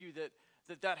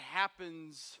that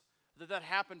happens, that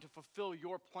happened to fulfill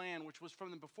your plan, which was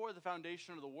from before the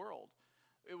foundation of the world.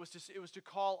 It was to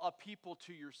call a people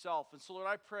to yourself. And so, Lord,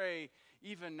 I pray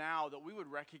even now that we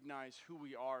would recognize who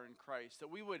we are in Christ,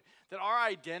 that our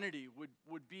identity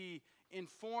would be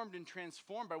informed and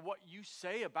transformed by what you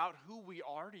say about who we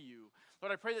are to you.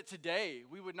 Lord, I pray that today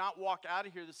we would not walk out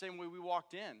of here the same way we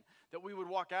walked in, that we would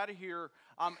walk out of here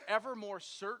ever more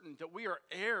certain that we are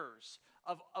heirs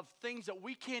of things that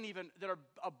we can't even, that are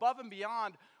above and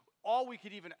beyond all we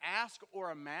could even ask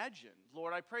or imagine.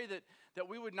 Lord, I pray that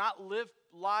we would not live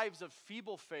lives of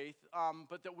feeble faith,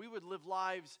 but that we would live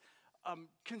lives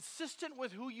consistent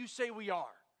with who you say we are.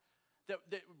 That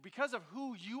because of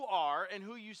who you are and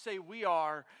who you say we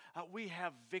are, we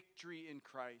have victory in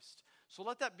Christ. So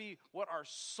let that be what our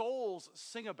souls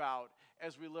sing about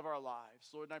as we live our lives,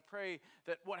 Lord. And I pray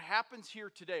that what happens here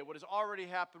today, what has already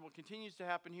happened, what continues to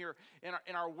happen here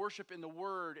in our worship in the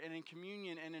Word and in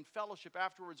communion and in fellowship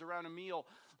afterwards around a meal,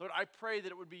 Lord, I pray that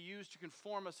it would be used to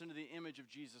conform us into the image of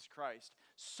Jesus Christ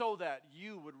so that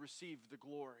you would receive the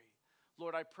glory.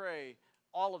 Lord, I pray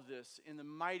all of this in the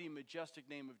mighty, majestic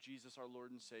name of Jesus, our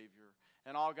Lord and Savior.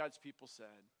 And all God's people said,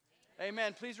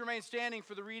 Amen. Please remain standing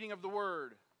for the reading of the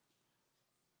Word.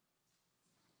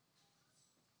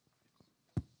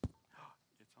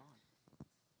 It's on.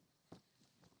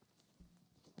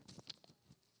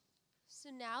 So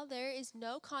now there is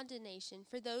no condemnation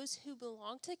for those who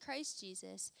belong to Christ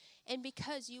Jesus, and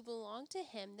because you belong to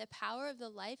him, the power of the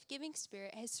life-giving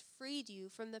Spirit has freed you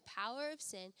from the power of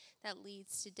sin that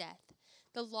leads to death.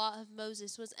 The law of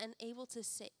Moses was unable to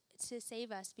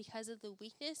save us because of the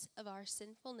weakness of our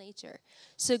sinful nature.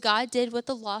 So God did what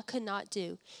the law could not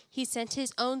do. He sent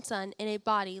his own Son in a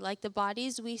body like the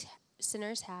bodies we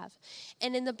sinners have.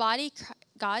 And in the body,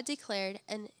 God declared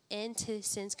an end to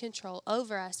sin's control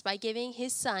over us by giving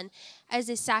his Son as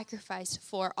a sacrifice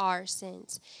for our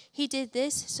sins. He did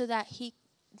this so that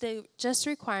the just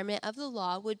requirement of the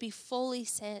law would be fully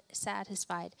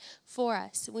satisfied for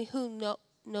us, we who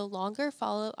no longer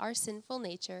follow our sinful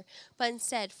nature, but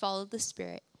instead follow the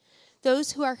Spirit.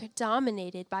 Those who are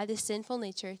dominated by the sinful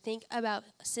nature think about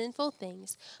sinful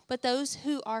things, but those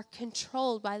who are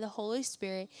controlled by the Holy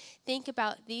Spirit think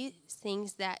about these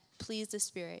things that please the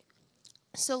Spirit.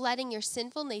 So letting your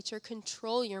sinful nature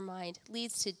control your mind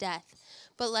leads to death,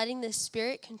 but letting the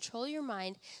Spirit control your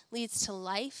mind leads to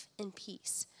life and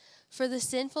peace. For the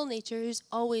sinful nature is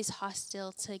always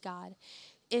hostile to God.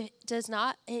 It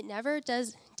never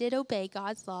did obey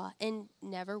God's law and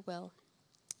never will.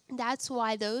 That's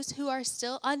why those who are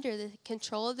still under the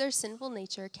control of their sinful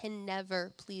nature can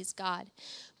never please God.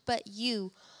 But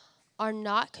you are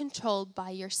not controlled by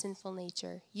your sinful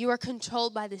nature. You are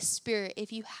controlled by the Spirit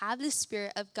if you have the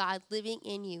Spirit of God living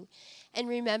in you. And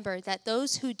remember that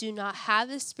those who do not have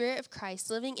the Spirit of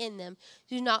Christ living in them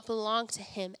do not belong to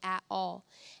him at all.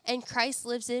 And Christ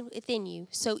lives within you.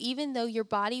 So even though your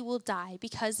body will die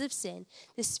because of sin,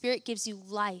 the Spirit gives you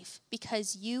life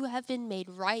because you have been made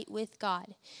right with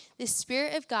God. The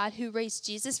Spirit of God who raised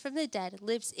Jesus from the dead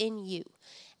lives in you.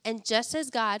 And just as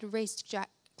God raised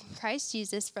Christ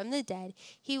Jesus from the dead,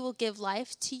 he will give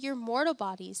life to your mortal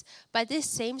bodies by this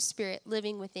same Spirit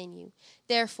living within you.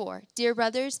 Therefore, dear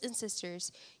brothers and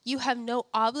sisters, you have no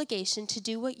obligation to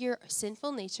do what your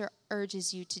sinful nature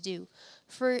urges you to do.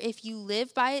 For if you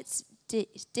live by its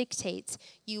dictates,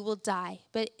 you will die.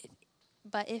 But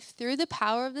if through the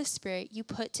power of the Spirit you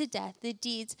put to death the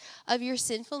deeds of your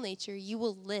sinful nature, you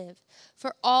will live.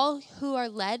 For all who are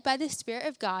led by the Spirit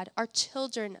of God are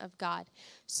children of God.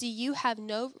 So you have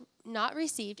not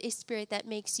received a spirit that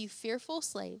makes you fearful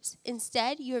slaves.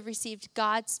 Instead, you have received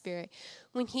God's Spirit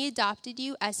when he adopted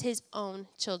you as his own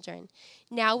children.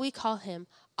 Now we call him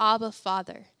Abba,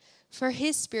 Father. For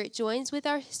his Spirit joins with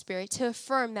our spirit to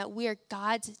affirm that we are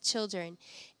God's children.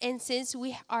 And since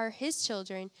we are his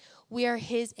children, we are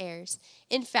his heirs.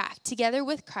 In fact, together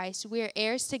with Christ, we are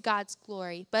heirs to God's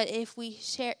glory. But if we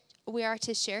are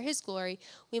to share his glory,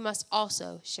 we must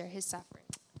also share his suffering.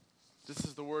 This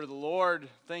is the word of the Lord.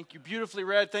 Thank you. Beautifully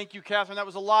read. Thank you, Catherine. That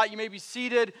was a lot. You may be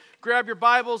seated. Grab your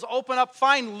Bibles. Open up.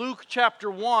 Find Luke chapter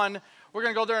 1. We're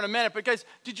going to go there in a minute. But guys,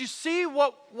 did you see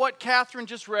what Catherine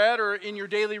just read, or in your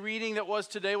daily reading that was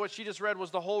today? What she just read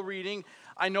was the whole reading.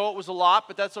 I know it was a lot,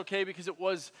 but that's okay because it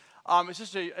was.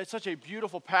 It's such a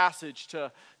beautiful passage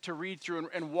to read through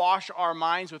and wash our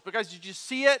minds with. But guys, did you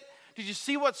see it? Did you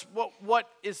see what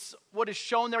is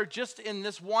shown there just in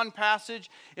this one passage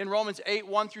in Romans 8,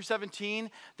 1 through 17?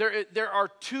 There are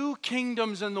two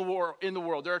kingdoms in the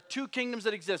world. There are two kingdoms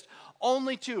that exist.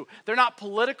 Only two. They're not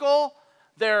political.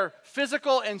 They're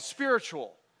physical and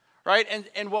spiritual. right?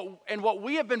 And what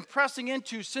we have been pressing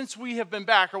into since we have been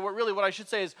back, or what I should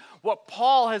say is what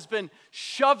Paul has been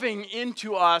shoving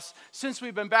into us since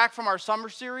we've been back from our summer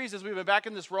series, as we've been back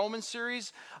in this Romans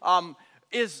series,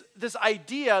 is this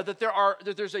idea that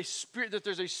there's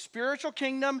a spiritual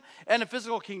kingdom and a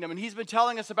physical kingdom. And he's been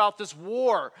telling us about this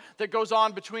war that goes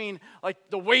on between, like,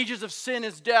 the wages of sin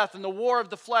is death, and the war of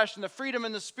the flesh, and the freedom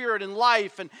in the spirit and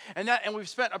life, and we've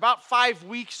spent about 5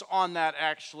 weeks on that,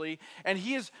 actually. And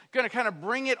he is going to kind of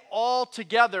bring it all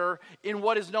together in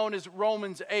what is known as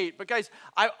Romans 8. But guys,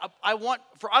 I want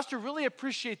for us to really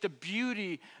appreciate the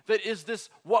beauty that is this,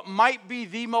 what might be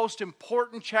the most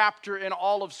important chapter in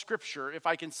all of Scripture, if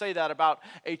I can say that about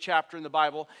a chapter in the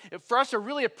Bible. For us to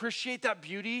really appreciate that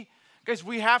beauty, guys,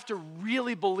 we have to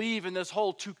really believe in this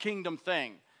whole two-kingdom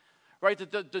thing, right?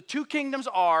 That the two kingdoms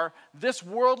are this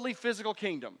worldly physical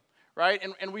kingdom, right?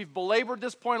 And we've belabored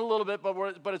this point a little bit,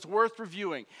 but it's worth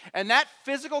reviewing. And that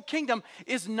physical kingdom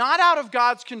is not out of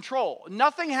God's control.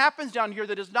 Nothing happens down here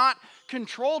that is not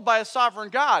controlled by a sovereign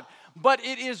God, but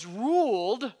it is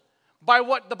ruled by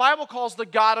what the Bible calls the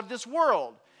God of this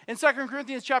world. In 2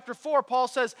 Corinthians chapter 4, Paul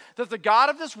says that the God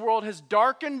of this world has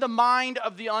darkened the mind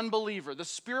of the unbeliever, the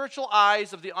spiritual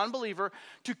eyes of the unbeliever,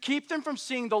 to keep them from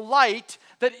seeing the light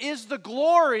that is the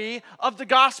glory of the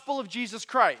gospel of Jesus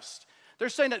Christ. They're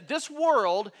saying that this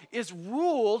world is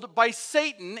ruled by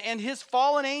Satan and his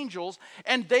fallen angels,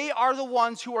 and they are the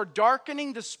ones who are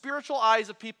darkening the spiritual eyes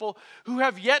of people who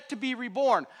have yet to be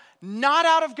reborn. Not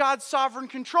out of God's sovereign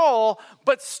control,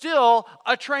 but still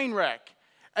a train wreck.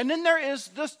 And then there is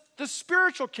the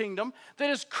spiritual kingdom that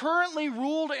is currently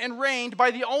ruled and reigned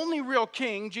by the only real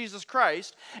king, Jesus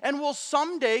Christ, and will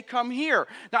someday come here.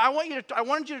 Now, I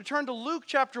wanted you to turn to Luke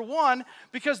chapter 1,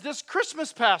 because this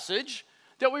Christmas passage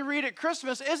that we read at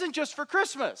Christmas isn't just for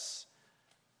Christmas.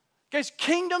 Guys,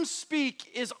 kingdom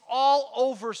speak is all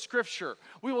over Scripture.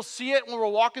 We will see it when we're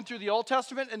walking through the Old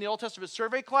Testament in the Old Testament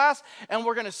survey class, and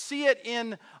we're going to see it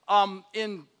in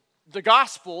the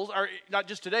Gospels, or not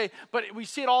just today, but we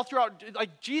see it all throughout.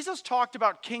 Like, Jesus talked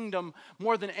about kingdom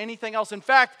more than anything else. In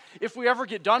fact, if we ever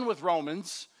get done with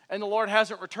Romans and the Lord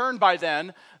hasn't returned by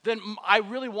then I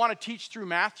really want to teach through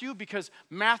Matthew, because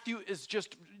Matthew is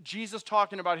just Jesus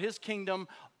talking about his kingdom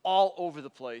all over the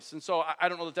place. And so I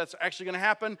don't know that that's actually going to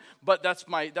happen, but that's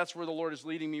where the Lord is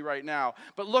leading me right now.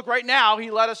 But look, right now, he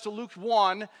led us to Luke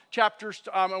 1, and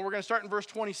we're going to start in verse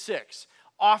 26.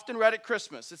 Often read at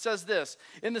Christmas. It says this: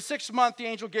 in the 6th month, the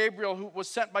angel Gabriel, who was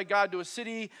sent by God to a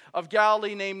city of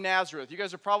Galilee named Nazareth. You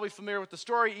guys are probably familiar with the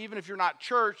story, even if you're not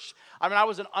churched. I mean, I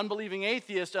was an unbelieving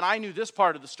atheist, and I knew this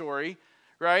part of the story,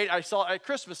 right? I saw it at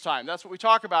Christmas time. That's what we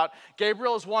talk about.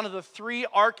 Gabriel is one of the 3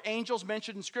 archangels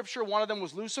mentioned in Scripture. One of them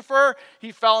was Lucifer.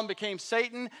 He fell and became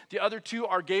Satan. The other 2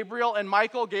 are Gabriel and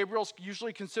Michael. Gabriel's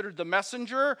usually considered the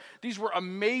messenger. These were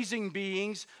amazing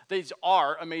beings. These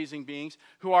are amazing beings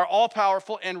who are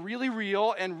all-powerful and really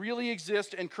real and really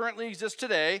exist and currently exist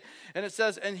today. And it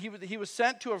says, and he was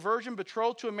sent to a virgin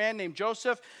betrothed to a man named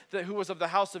Joseph, who was of the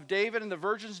house of David, and the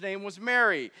virgin's name was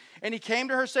Mary. And he came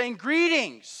to her saying,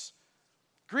 "Greetings.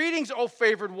 Greetings, O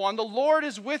favored one, the Lord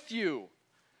is with you."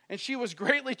 And she was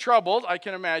greatly troubled, I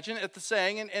can imagine, at the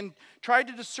saying, and tried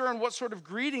to discern what sort of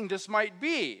greeting this might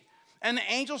be. And the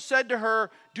angel said to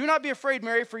her, "Do not be afraid,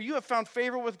 Mary, for you have found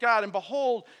favor with God, and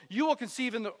behold, you will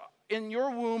conceive in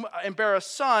your womb and bear a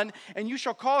son, and you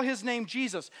shall call his name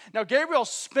Jesus." Now, Gabriel's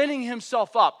spinning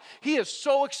himself up. He is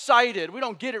so excited. We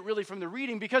don't get it really from the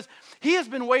reading, because he has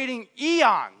been waiting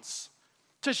eons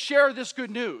to share this good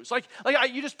news.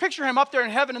 You just picture him up there in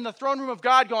heaven in the throne room of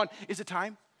God going, "Is it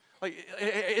time?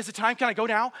 Is it time? Can I go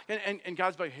now?" And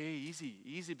God's like, "Hey,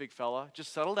 easy, big fella.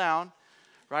 Just settle down."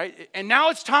 Right? And now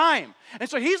it's time. And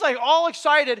so he's like all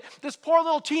excited. This poor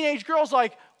little teenage girl's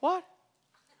like, "What?"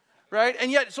 Right?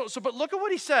 And yet, but look at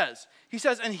what he says. He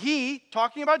says, and he,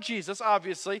 talking about Jesus,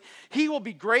 obviously, he will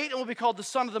be great and will be called the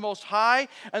Son of the Most High,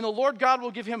 and the Lord God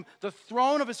will give him the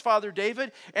throne of his father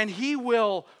David, and he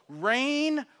will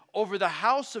reign over the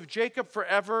house of Jacob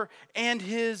forever, and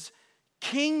his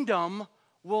kingdom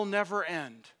will never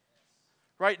end.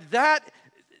 Right? That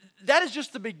is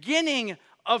just the beginning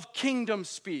of kingdom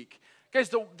speak. Guys,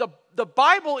 the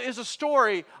Bible is a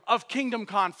story of kingdom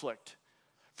conflict.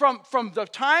 From the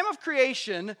time of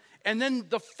creation and then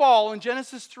the fall in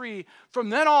Genesis 3,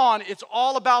 from then on, it's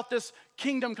all about this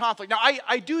kingdom conflict. Now,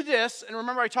 I do this, and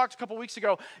remember I talked a couple weeks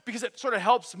ago, because it sort of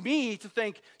helps me to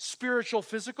think spiritual,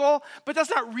 physical, but that's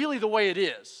not really the way it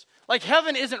is. Like,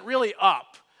 heaven isn't really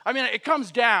up. I mean, it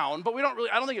comes down, but I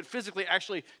don't think it physically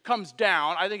actually comes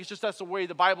down. I think it's just that's the way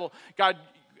the Bible, God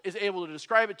is able to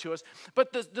describe it to us.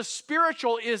 But the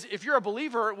spiritual is, if you're a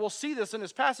believer, we'll see this in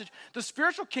this passage, the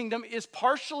spiritual kingdom is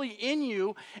partially in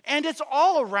you, and it's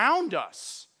all around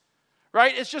us.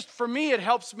 Right? It's just, for me, it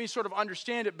helps me sort of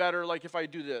understand it better, like if I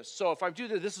do this. So if I do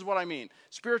this is what I mean.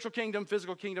 Spiritual kingdom,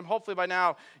 physical kingdom. Hopefully by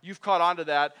now you've caught on to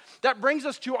that. That brings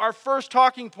us to our first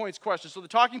talking points question. So the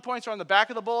talking points are on the back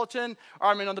of the bulletin,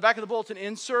 on the back of the bulletin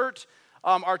insert,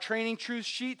 our training truth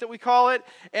sheet that we call it.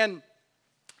 And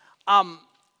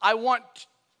I want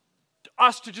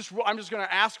us to I'm just going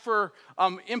to ask for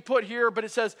input here, but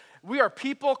it says, we are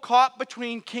people caught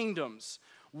between kingdoms.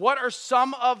 What are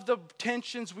some of the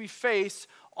tensions we face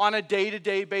on a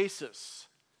day-to-day basis?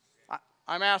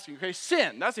 I'm asking, okay,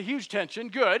 sin, that's a huge tension,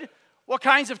 good. What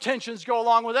kinds of tensions go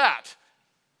along with that?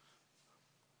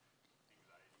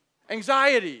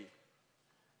 Anxiety.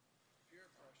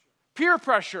 Peer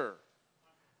pressure.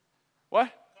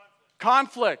 What?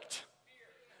 Conflict.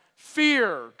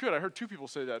 Fear. Good, I heard two people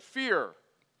say that. Fear.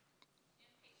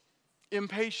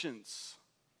 Impatience.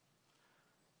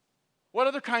 What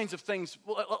other kinds of things?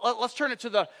 Let's turn it to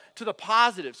the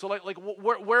positive. So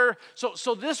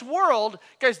so this world,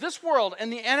 guys, this world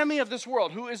and the enemy of this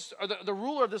world, who is the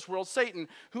ruler of this world, Satan,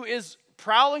 who is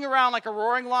prowling around like a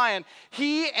roaring lion,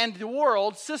 he and the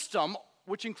world system,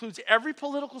 which includes every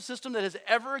political system that has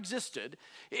ever existed,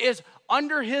 is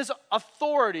under his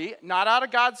authority, not out of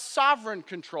God's sovereign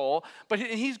control, but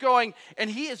he's going,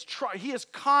 and he is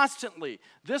constantly,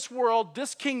 this world,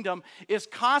 this kingdom, is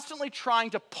constantly trying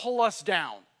to pull us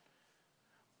down.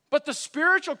 But the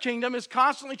spiritual kingdom is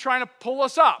constantly trying to pull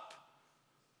us up,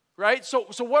 right? So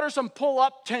what are some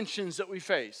pull-up tensions that we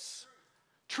face?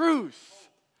 Truth,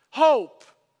 hope,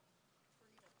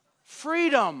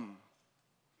 freedom,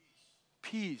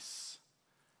 peace,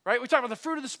 right? We talk about the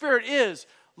fruit of the Spirit is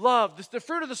love. The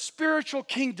fruit of the spiritual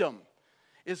kingdom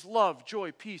is love,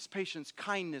 joy, peace, patience,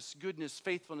 kindness, goodness,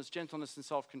 faithfulness, gentleness, and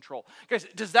self-control. Guys,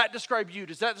 does that describe you?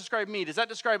 Does that describe me? Does that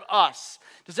describe us?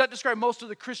 Does that describe most of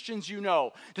the Christians you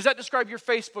know? Does that describe your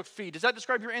Facebook feed? Does that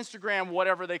describe your Instagram,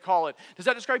 whatever they call it? Does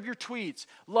that describe your tweets?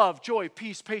 Love, joy,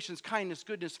 peace, patience, kindness,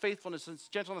 goodness, faithfulness, and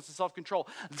gentleness, and self-control.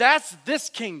 That's this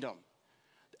kingdom.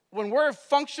 When we're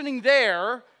functioning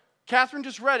there, Catherine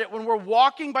just read it. When we're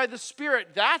walking by the Spirit,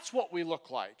 that's what we look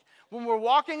like. When we're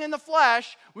walking in the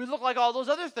flesh, we look like all those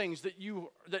other things that you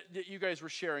guys were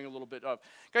sharing a little bit of.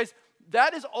 Guys,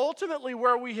 that is ultimately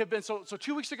where we have been. So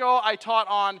 2 weeks ago, I taught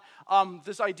on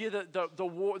this idea that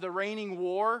the reigning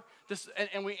war.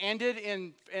 And we ended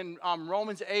in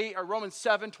Romans 8 or Romans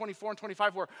 7, 24 and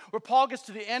 25, where Paul gets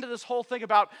to the end of this whole thing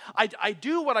about I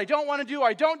do what I don't want to do,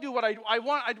 I don't do what I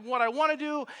want to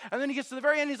do, and then he gets to the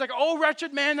very end, he's like, oh,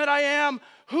 wretched man that I am,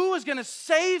 who is going to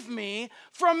save me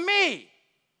from me?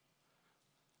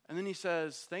 And then he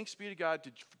says, thanks be to God,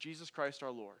 to Jesus Christ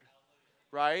our Lord,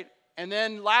 right? And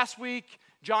then last week,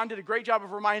 John did a great job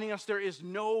of reminding us there is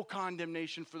no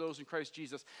condemnation for those in Christ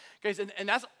Jesus. Guys, and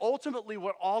that's ultimately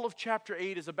what all of chapter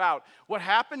 8 is about. What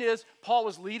happened is Paul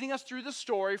was leading us through the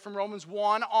story from Romans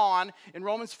 1 on. In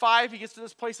Romans 5, he gets to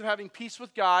this place of having peace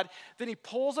with God. Then he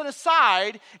pulls it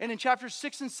aside, and in chapters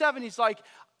 6 and 7, he's like,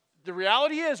 the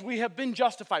reality is we have been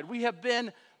justified. We have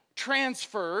been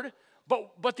transferred,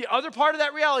 but the other part of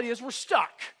that reality is we're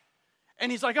stuck.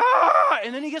 And he's like,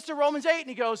 and then he gets to Romans 8, and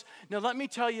he goes, now let me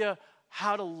tell you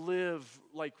how to live,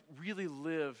 like really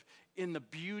live in the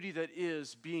beauty that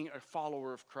is being a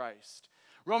follower of Christ.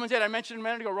 Romans 8, I mentioned a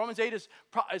minute ago, Romans 8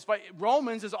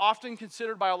 Romans is often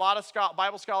considered by a lot of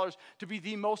Bible scholars to be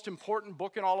the most important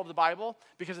book in all of the Bible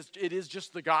because it is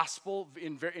just the gospel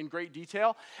in great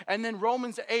detail. And then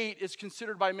Romans 8 is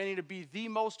considered by many to be the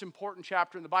most important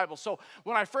chapter in the Bible. So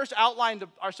when I first outlined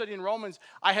our study in Romans,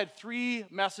 I had 3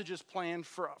 messages planned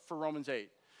for Romans 8.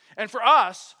 And for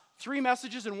us, 3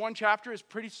 messages in 1 chapter is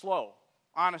pretty slow,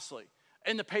 honestly,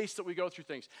 in the pace that we go through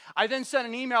things. I then sent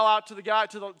an email out to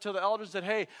the elders that,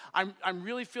 hey, I'm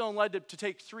really feeling led to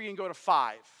take 3 and go to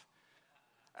 5.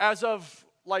 As of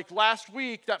like last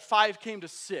week, that 5 came to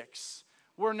 6.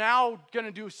 We're now going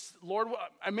to do, Lord,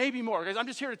 maybe more, guys. I'm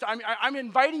just here I'm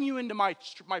inviting you into my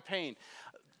pain.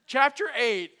 Chapter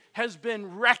 8 has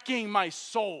been wrecking my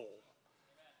soul,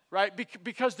 right?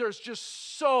 Because there's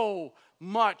just so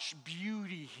much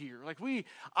beauty here. Like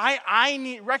I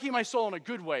need, wrecking my soul in a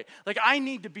good way. Like I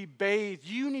need to be bathed.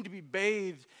 You need to be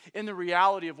bathed in the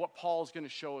reality of what Paul is going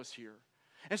to show us here.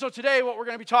 And so today what we're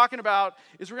going to be talking about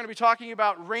is we're going to be talking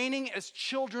about reigning as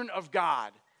children of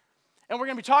God. And we're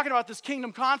going to be talking about this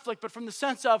kingdom conflict, but from the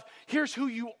sense of here's who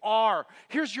you are.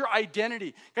 Here's your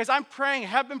identity. Guys, I'm praying,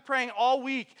 have been praying all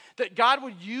week that God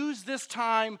would use this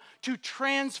time to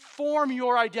transform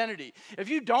your identity. If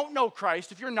you don't know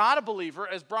Christ, if you're not a believer,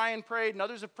 as Brian prayed and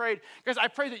others have prayed, guys, I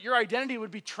pray that your identity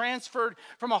would be transferred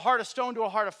from a heart of stone to a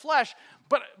heart of flesh.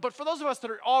 But for those of us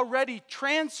that are already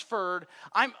transferred,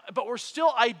 but we're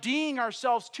still IDing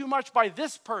ourselves too much by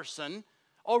this person,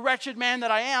 oh, wretched man that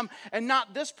I am, and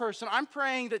not this person. I'm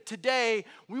praying that today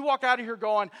we walk out of here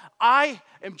going, I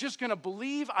am just going to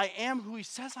believe I am who he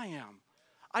says I am.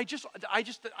 I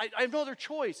have no other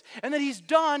choice. And that he's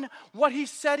done what he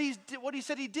said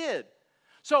he did.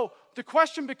 So the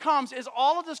question becomes, is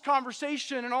all of this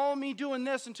conversation and all of me doing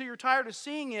this until you're tired of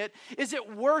seeing it, is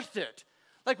it worth it?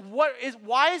 Like,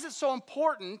 why is it so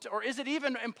important, or is it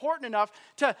even important enough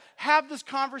to have this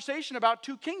conversation about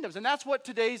two kingdoms? And that's what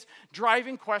today's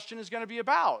driving question is going to be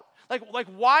about. Like,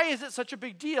 why is it such a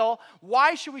big deal?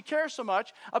 Why should we care so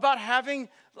much about having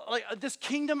this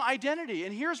kingdom identity?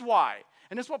 And here's why.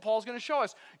 And this is what Paul's going to show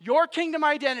us. Your kingdom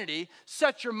identity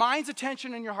sets your mind's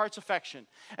attention and your heart's affection.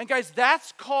 And guys,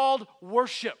 that's called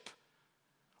worship.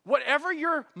 Whatever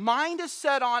your mind is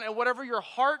set on and whatever your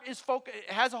heart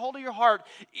has a hold of your heart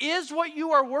is what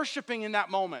you are worshiping in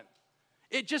that moment.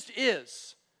 It just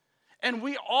is. And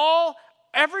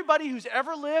everybody who's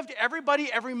ever lived,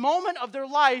 every moment of their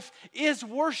life is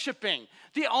worshiping.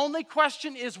 The only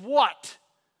question is what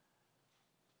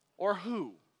or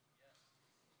who.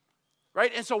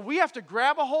 Right? And so we have to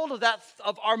grab a hold of that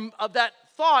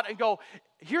thought and go,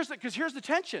 here's the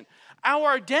tension. Our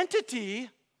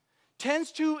identity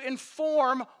tends to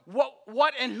inform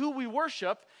what and who we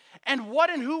worship, and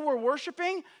what and who we're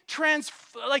worshiping tends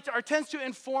to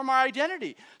inform our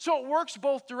identity. So it works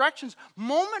both directions,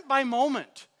 moment by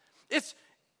moment. It's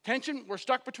tension. We're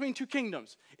stuck between two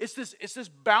kingdoms. It's this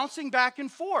bouncing back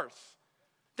and forth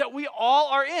that we all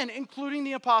are in, including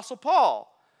the Apostle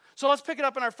Paul. So let's pick it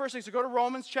up in our first thing. So go to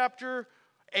Romans chapter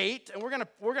 8, and we're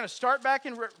gonna start back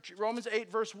in Romans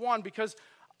 8 verse 1 because.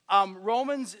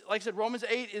 Romans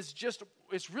 8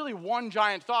 it's really one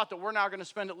giant thought that we're now going to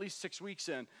spend at least 6 weeks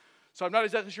in. So I'm not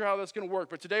exactly sure how that's going to work,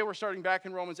 but today we're starting back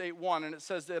in Romans 8:1, and it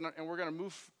says that, and we're going to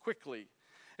move quickly.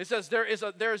 It says, there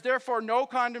is therefore no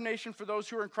condemnation for those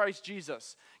who are in Christ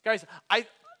Jesus. Guys,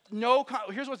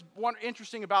 here's what's one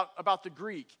interesting about the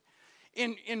Greek.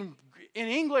 In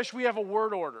English, we have a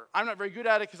word order. I'm not very good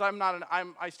at it because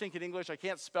I stink at English. I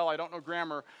can't spell. I don't know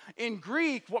grammar. In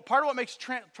Greek, part of what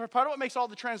makes all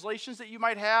the translations that you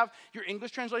might have, your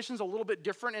English translations, a little bit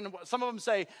different. And some of them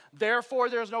say, therefore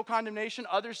there is no condemnation.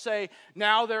 Others say,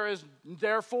 now there is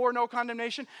therefore no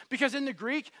condemnation. Because in the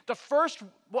Greek,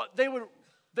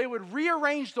 they would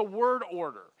rearrange the word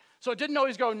order. So it didn't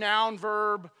always go noun,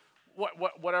 verb,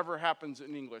 whatever happens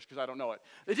in English, because I don't know it.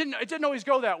 It didn't always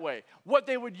go that way. What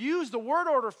they would use the word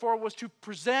order for was to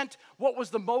present what was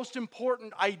the most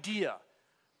important idea.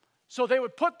 So they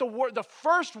would put the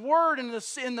first word in the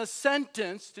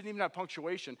sentence, didn't even have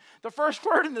punctuation. The first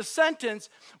word in the sentence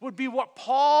would be what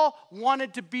Paul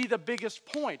wanted to be the biggest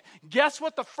point. Guess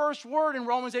what the first word in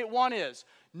Romans 8:1 is?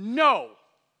 No.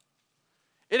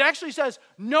 It actually says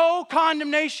no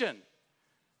condemnation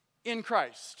in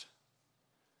Christ.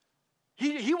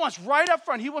 He wants right up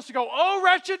front, he wants to go, oh,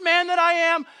 wretched man that I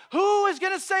am, who is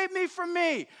going to save me from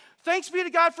me? Thanks be to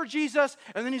God for Jesus.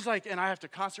 And then he's like, and I have to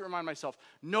constantly remind myself,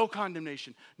 no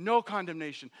condemnation, no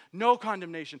condemnation, no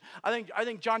condemnation. I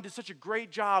think John did such a great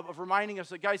job of reminding us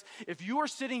that, guys, if you are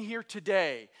sitting here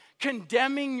today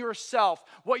condemning yourself,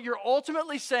 what you're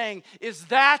ultimately saying is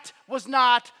that was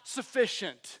not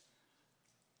sufficient.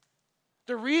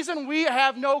 The reason we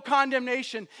have no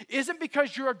condemnation isn't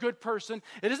because you're a good person.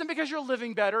 It isn't because you're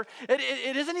living better.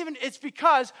 It's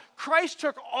because Christ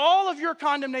took all of your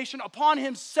condemnation upon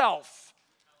himself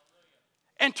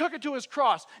and took it to his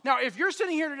cross. Now, if you're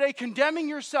sitting here today condemning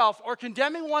yourself or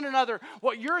condemning one another,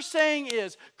 what you're saying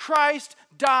is Christ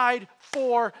died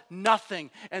for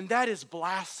nothing, and that is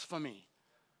blasphemy.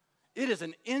 It is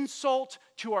an insult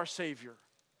to our Savior.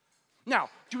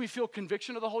 Now, do we feel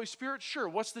conviction of the Holy Spirit? Sure.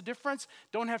 What's the difference?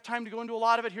 Don't have time to go into a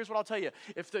lot of it. Here's what I'll tell you.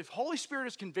 If the Holy Spirit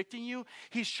is convicting you,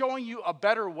 he's showing you a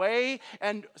better way.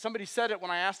 And somebody said it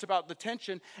when I asked about the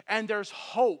tension, and there's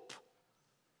hope.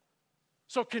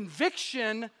 So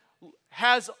conviction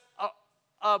has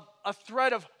a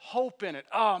thread of hope in it.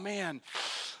 Oh, man,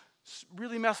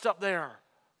 really messed up there.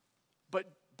 But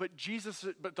Jesus'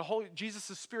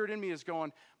 Spirit in me is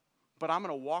going, but I'm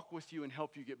going to walk with you and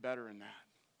help you get better in that.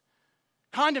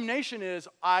 Condemnation is,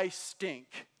 I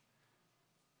stink.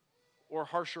 Or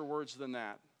harsher words than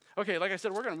that. Okay, like I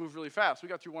said, we're going to move really fast. We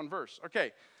got through one verse.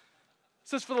 Okay. It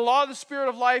says, for the law of the Spirit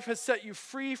of life has set you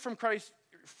free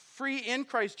in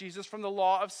Christ Jesus from the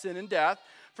law of sin and death.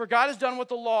 For God has done what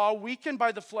the law, weakened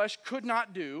by the flesh, could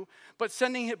not do, but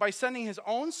by sending his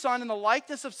own Son in the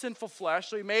likeness of sinful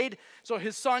flesh. So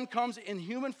his Son comes in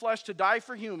human flesh to die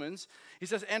for humans. He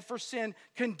says, and for sin,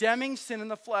 condemning sin in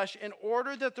the flesh, in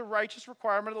order that the righteous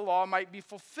requirement of the law might be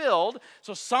fulfilled.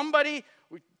 So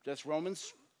that's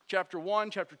Romans chapter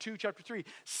 1, chapter 2, chapter 3.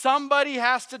 Somebody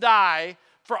has to die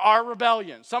for our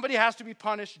rebellion. Somebody has to be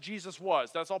punished. Jesus was.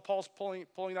 That's all Paul's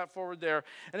pulling that forward there.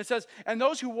 And it says, and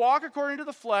those who walk according to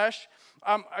the flesh,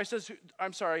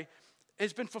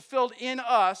 has been fulfilled in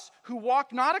us who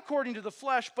walk not according to the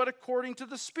flesh, but according to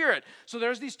the Spirit. So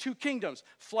there's these two kingdoms,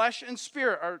 flesh and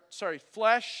spirit.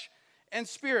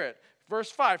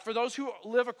 Verse 5, for those who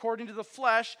live according to the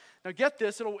flesh, now get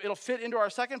this, it'll fit into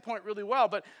our second point really well,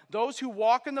 but those who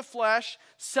walk in the flesh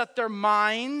set their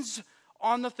minds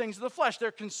on the things of the flesh.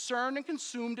 They're concerned and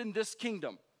consumed in this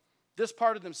kingdom, this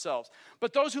part of themselves.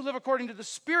 But those who live according to the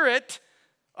Spirit,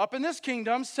 up in this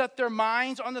kingdom, set their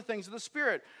minds on the things of the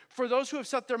Spirit. For those who have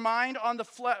set their mind on the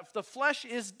flesh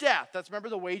is death. Remember,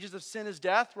 the wages of sin is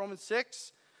death, Romans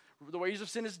 6. The wages of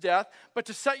sin is death. But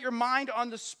to set your mind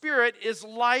on the Spirit is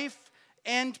life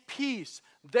and peace.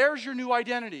 There's your new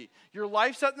identity. Your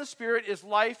life set in the Spirit is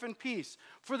life and peace.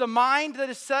 For the mind that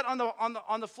is set on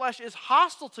the flesh is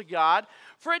hostile to God,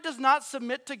 for it does not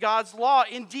submit to God's law.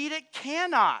 Indeed, it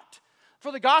cannot.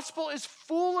 For the gospel is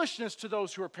foolishness to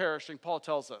those who are perishing, Paul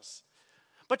tells us.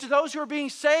 But to those who are being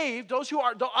saved, those who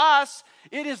are to us,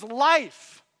 it is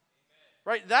life.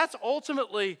 Right? That's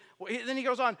ultimately, then he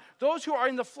goes on, those who are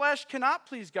in the flesh cannot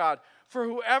please God. For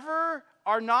whoever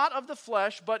are not of the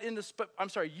flesh,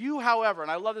 you, however,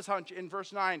 and I love this how in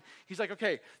verse 9, he's like,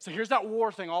 okay, so here's that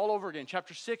war thing all over again.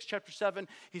 Chapter 6, chapter 7,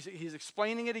 he's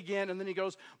explaining it again, and then he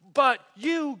goes, but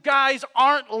you guys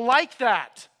aren't like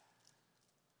that.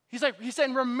 He's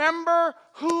saying, remember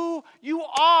who you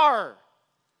are.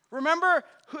 Remember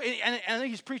who, and I think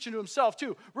he's preaching to himself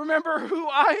too. Remember who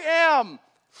I am.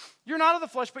 You're not of the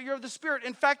flesh, but you're of the Spirit.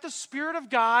 In fact, the Spirit of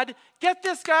God, get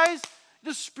this, guys,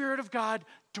 the Spirit of God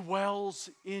dwells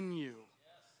in you.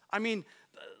 I mean,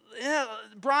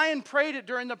 Brian prayed it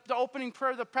during the opening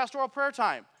prayer, the pastoral prayer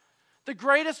time. The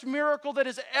greatest miracle that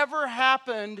has ever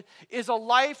happened is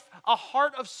a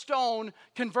heart of stone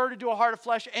converted to a heart of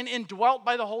flesh and indwelt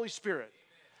by the Holy Spirit.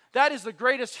 That is the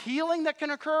greatest healing that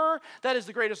can occur. That is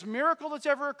the greatest miracle that's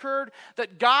ever occurred.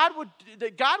 That God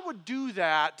would do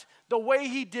that the way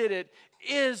he did it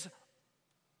is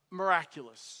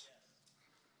miraculous.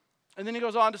 And then he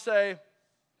goes on to say,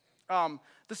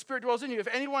 the Spirit dwells in you. If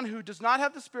anyone does not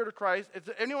have the Spirit of Christ,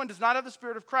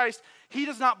 he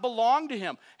does not belong to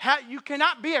him. You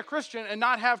cannot be a Christian and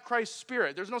not have Christ's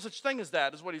Spirit. There's no such thing as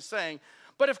that, is what he's saying.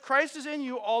 But if Christ is in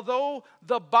you, although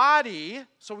the body,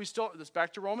 this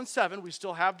back to Romans 7, we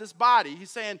still have this body.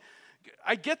 He's saying,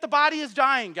 I get the body is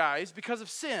dying, guys, because of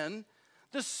sin.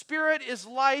 The Spirit is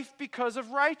life because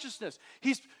of righteousness.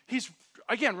 He's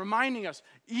again reminding us,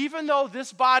 even though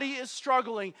this body is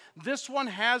struggling, this one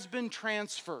has been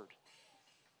transferred.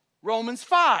 Romans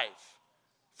 5,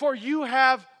 for you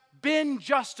have been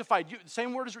justified. The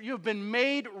same word as you have been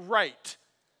made right.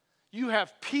 You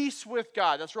have peace with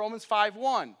God. That's Romans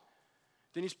 5:1.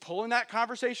 Then he's pulling that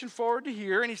conversation forward to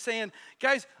here, and he's saying,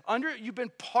 guys, you've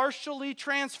been partially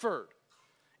transferred.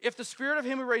 If the Spirit of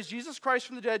him who raised Jesus Christ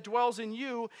from the dead dwells in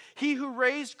you, he who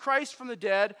raised Christ from the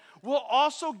dead will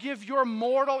also give your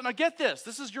mortal, now get this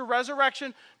is your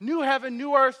resurrection, new heaven,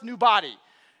 new earth, new body.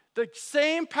 The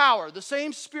same power, the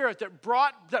same Spirit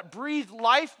that breathed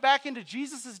life back into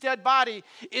Jesus' dead body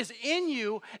is in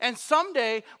you, and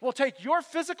someday will take your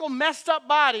physical messed up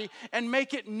body and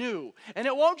make it new. And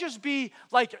it won't just be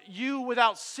like you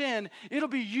without sin, it'll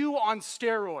be you on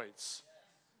steroids.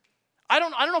 I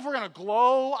don't know if we're going to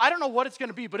glow. I don't know what it's going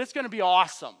to be, but it's going to be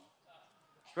awesome.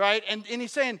 Right? And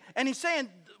he's saying,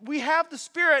 we have the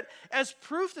Spirit as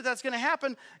proof that that's going to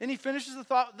happen. And he finishes the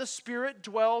thought, the Spirit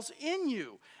dwells in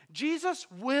you. Jesus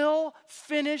will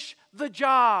finish the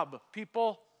job,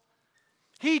 people.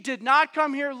 He did not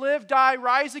come here, live, die,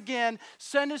 rise again,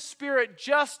 send his Spirit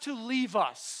just to leave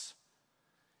us.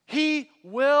 He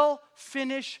will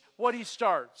finish what he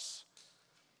starts.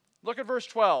 Look at verse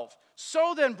 12.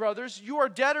 So then, brothers, you are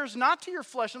debtors not to your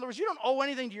flesh. In other words, you don't owe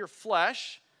anything to your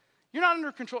flesh. You're not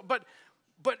under control. But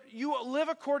you live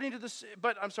according to this.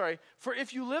 For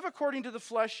if you live according to the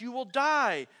flesh, you will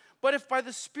die. But if by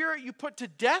the Spirit you put to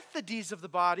death the deeds of the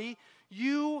body,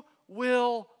 you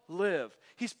will live.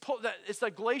 It's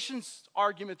the Galatians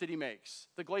argument that he makes.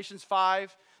 The Galatians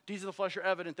 5, deeds of the flesh are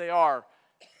evident. They are.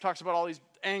 Talks about all these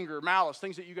anger, malice,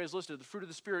 things that you guys listed. The fruit of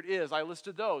the Spirit is, I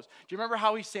listed those. Do you remember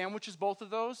how he sandwiches both of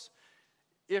those?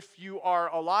 If you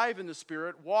are alive in the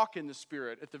Spirit, walk in the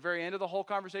Spirit. At the very end of the whole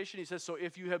conversation, he says, so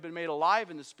if you have been made alive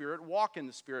in the Spirit, walk in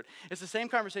the Spirit. It's the same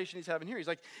conversation he's having here. He's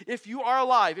like, if you are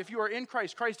alive, if you are in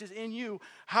Christ, Christ is in you,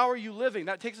 how are you living?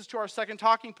 That takes us to our second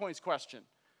talking points question.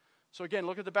 So again,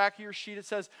 look at the back of your sheet. It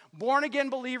says, born again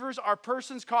believers are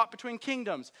persons caught between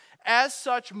kingdoms. As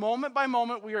such, moment by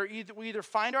moment, we either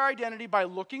find our identity by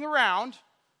looking around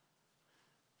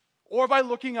or by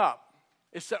looking up.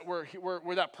 It's that we're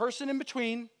that person in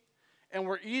between, and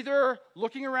we're either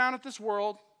looking around at this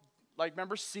world, like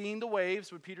remember seeing the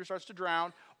waves when Peter starts to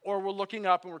drown, or we're looking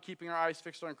up and we're keeping our eyes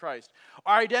fixed on Christ.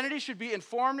 Our identity should be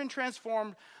informed and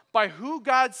transformed by who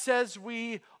God says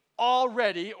we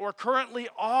already or currently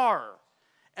are,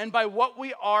 and by what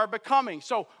we are becoming.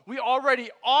 So we already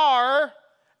are,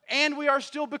 and we are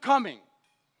still becoming.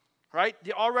 Right?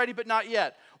 The already but not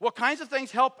yet. What kinds of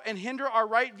things help and hinder our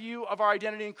right view of our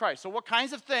identity in Christ? So what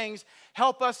kinds of things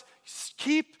help us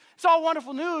keep, it's all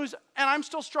wonderful news, and I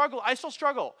still struggle. I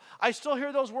still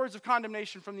hear those words of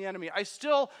condemnation from the enemy. I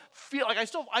still feel like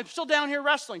I'm still down here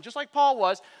wrestling, just like Paul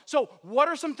was. So what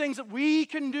are some things that we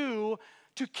can do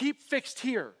to keep fixed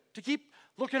here, to keep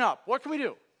looking up? What can we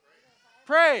do?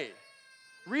 Pray.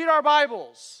 Read our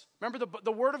Bibles. Remember,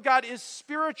 the Word of God is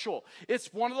spiritual.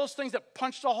 It's one of those things that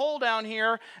punched a hole down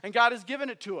here, and God has given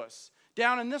it to us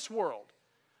down in this world.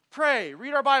 Pray,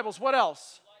 read our Bibles. What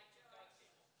else?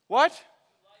 What?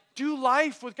 Do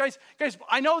life with guys. Guys,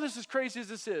 I know this is crazy as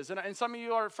this is, and some of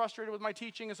you are frustrated with my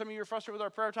teaching, and some of you are frustrated with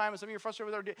our prayer time, and some of you are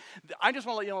frustrated with our. I just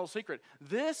want to let you know a little secret.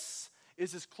 This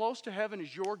is as close to heaven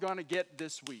as you're going to get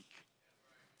this week.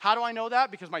 How do I know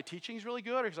that? Because my teaching is really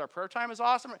good, or because our prayer time is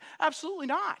awesome? Absolutely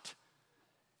not.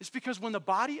 It's because when the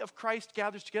body of Christ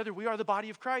gathers together, we are the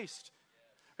body of Christ.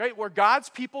 Right? Where God's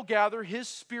people gather, His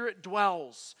Spirit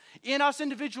dwells in us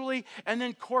individually and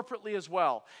then corporately as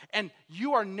well. And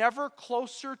you are never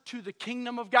closer to the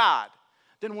kingdom of God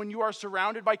than when you are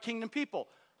surrounded by kingdom people.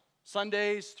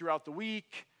 Sundays, throughout the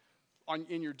week,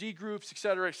 in your D groups, et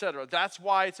cetera, et cetera. That's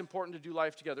why it's important to do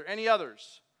life together. Any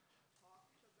others?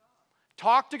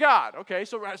 Talk to God. Okay,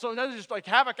 so another just like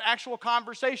have an actual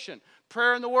conversation.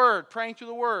 Prayer in the Word, praying through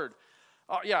the Word.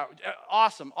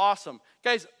 Awesome.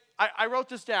 Guys, I wrote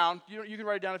this down. You can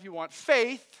write it down if you want.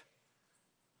 Faith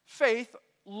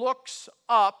looks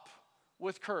up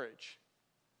with courage.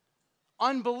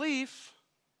 Unbelief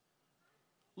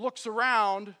looks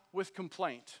around with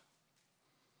complaint.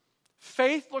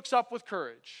 Faith looks up with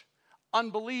courage.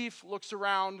 Unbelief looks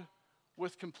around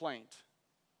with complaint.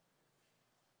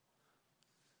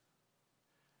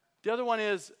 The other one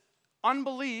is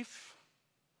unbelief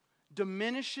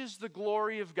diminishes the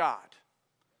glory of God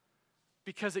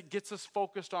because it gets us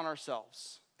focused on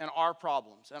ourselves and our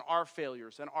problems and our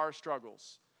failures and our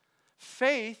struggles.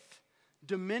 Faith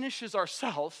diminishes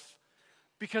ourself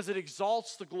because it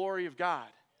exalts the glory of God.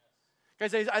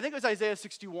 Guys, I think it was Isaiah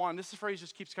 61. This phrase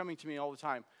just keeps coming to me all the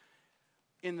time.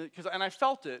 And I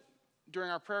felt it during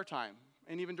our prayer time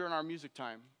and even during our music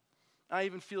time. I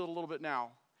even feel it a little bit now.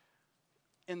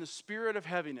 In the spirit of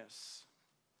heaviness,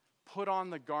 put on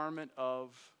the garment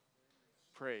of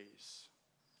praise.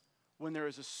 When there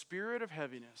is a spirit of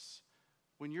heaviness,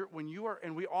 when you are,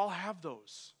 and we all have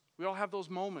those. We all have those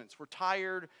moments. We're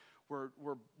tired, we're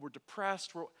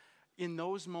depressed. In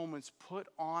those moments, put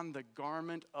on the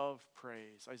garment of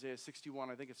praise. Isaiah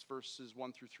 61, I think it's verses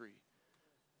 1 through 3.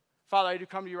 Father, I do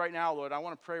come to you right now, Lord. I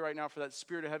want to pray right now for that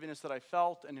spirit of heaviness that I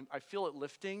felt, and I feel it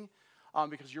lifting.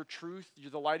 Because your truth,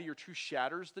 the light of your truth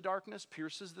shatters the darkness,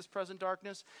 pierces this present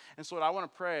darkness. And so Lord, I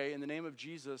want to pray in the name of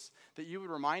Jesus that you would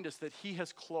remind us that He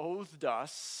has clothed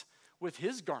us with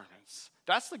His garments.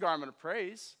 That's the garment of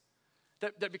praise.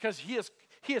 That because He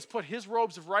has put His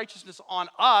robes of righteousness on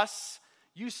us,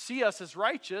 you see us as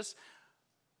righteous.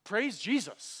 Praise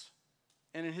Jesus.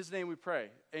 And in His name we pray.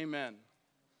 Amen.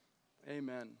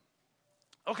 Amen.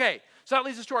 Okay, so that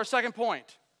leads us to our second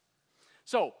point.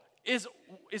 So, is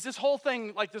this whole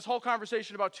thing, like this whole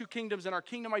conversation about two kingdoms and our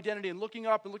kingdom identity and looking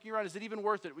up and looking around, is it even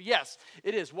worth it? Yes,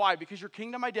 it is. Why? Because your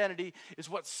kingdom identity is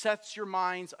what sets your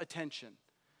mind's attention.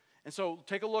 And so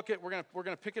take a look at, we're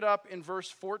gonna pick it up in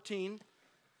verse 14.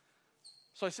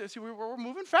 So I see we're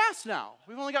moving fast now.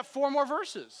 We've only got 4 more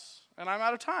verses, and I'm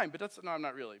out of time. But I'm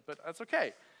not really. But that's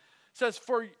okay.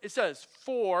 It says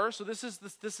for. So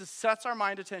this sets our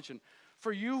mind attention.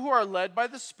 For you who are led by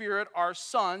the Spirit are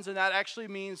sons, and that actually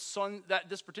means son. That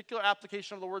this particular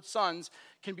application of the word sons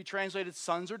can be translated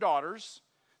sons or daughters.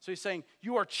 So he's saying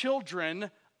you are children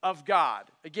of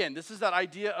God. Again, this is that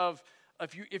idea of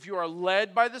if you are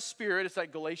led by the Spirit, it's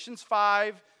that Galatians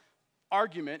 5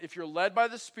 argument. If you're led by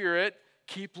the Spirit,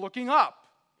 keep looking up.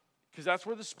 Because that's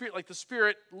where the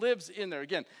Spirit lives in there.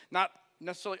 Again, not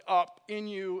necessarily up, in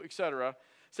you, etc. It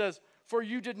says, for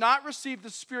you did not receive the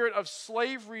spirit of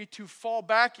slavery to fall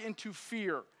back into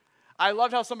fear. I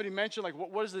loved how somebody mentioned, like,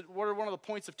 what are one of the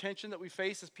points of tension that we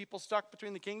face as people stuck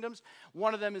between the kingdoms?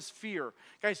 One of them is fear.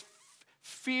 Guys,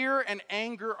 fear and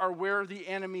anger are where the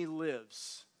enemy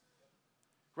lives.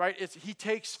 Right? He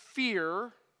takes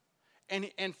fear,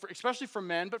 especially for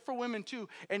men, but for women too,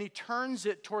 and he turns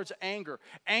it towards anger.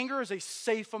 Anger is a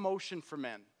safe emotion for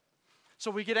men. So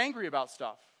we get angry about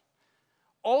stuff.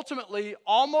 Ultimately,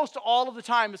 almost all of the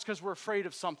time, it's because we're afraid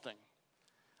of something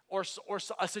or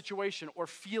a situation or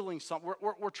feeling something.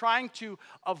 We're trying to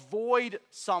avoid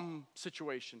some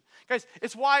situation. Guys,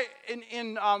 it's why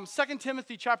in 2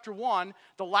 Timothy chapter 1,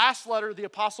 the last letter, the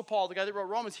Apostle Paul, the guy that wrote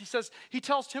Romans, he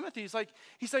tells Timothy,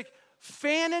 he's like,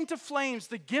 fan into flames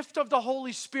the gift of the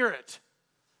Holy Spirit.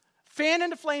 Fan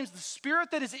into flames the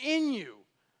Spirit that is in you.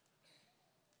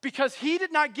 Because he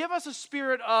did not give us a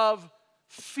spirit of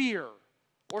fear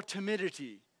or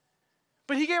timidity,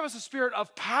 but he gave us a spirit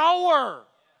of power.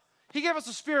 He gave us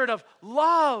a spirit of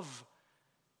love.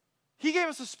 He gave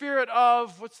us a spirit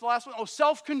of, what's the last one? Oh,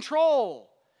 self-control.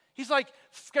 He's like,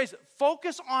 guys,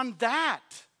 focus on that.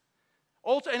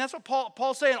 And that's what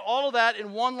Paul's saying, all of that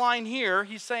in one line here.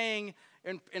 He's saying,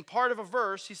 in part of a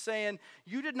verse, he's saying,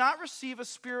 you did not receive a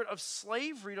spirit of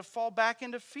slavery to fall back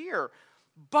into fear,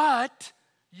 but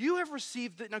you have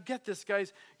received, now get this,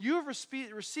 guys, you have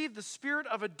received the spirit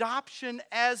of adoption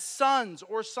as sons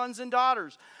or sons and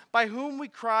daughters, by whom we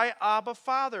cry, Abba,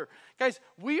 Father. Guys,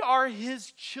 we are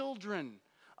his children.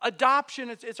 Adoption,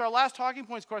 it's our last talking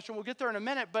points question. We'll get there in a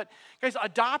minute. But guys,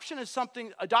 adoption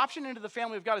into the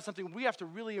family of God is something we have to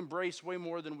really embrace way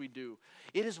more than we do.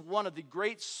 It is one of the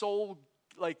great soul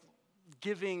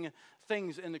giving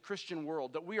things in the Christian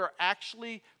world, that we are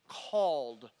actually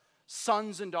called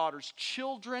sons and daughters,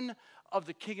 children of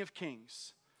the King of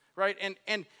Kings. Right? And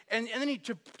then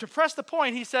to press the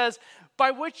point, he says, by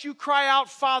which you cry out,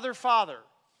 Father, Father.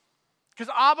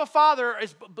 Because Abba, Father,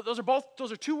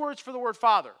 those are two words for the word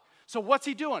Father. So what's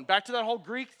he doing? Back to that whole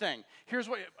Greek thing.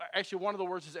 Actually one of the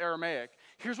words is Aramaic.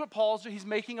 Here's what Paul's doing. He's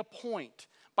making a point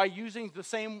by using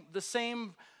the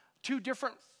same two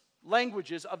different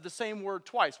languages of the same word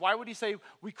twice. Why would he say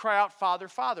we cry out Father,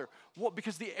 Father? Well,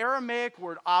 because the Aramaic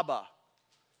word Abba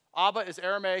is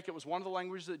Aramaic. It was one of the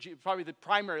languages probably the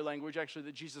primary language actually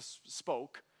that Jesus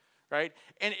spoke. Right?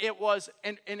 And it was,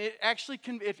 and it actually,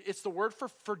 it's the word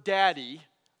for daddy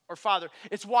or father.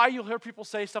 It's why you'll hear people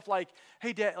say stuff like,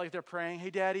 hey, dad, like they're praying, hey,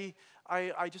 daddy,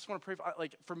 I just want to pray,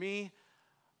 for me,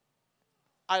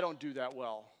 I don't do that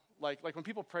well. Like when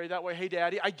people pray that way, hey,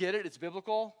 daddy, I get it, it's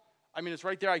biblical. I mean, it's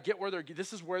right there, I get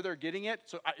this is where they're getting it.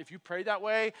 So if you pray that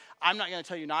way, I'm not going to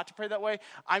tell you not to pray that way.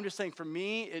 I'm just saying for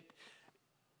me,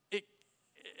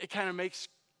 it kind of makes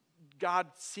God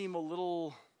seem a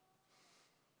little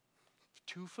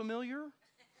too familiar.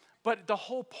 But the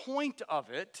whole point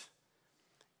of it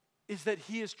is that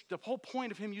the whole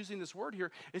point of him using this word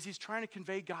here is he's trying to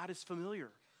convey God is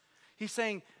familiar. He's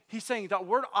saying that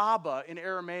word Abba in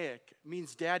Aramaic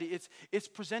means daddy. It's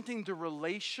presenting the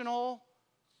relational,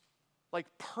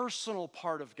 personal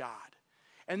part of God.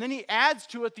 And then he adds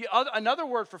to it another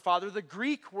word for father, the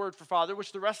Greek word for father,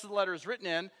 which the rest of the letter is written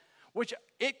in, which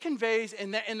it conveys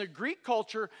in the Greek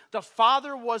culture, the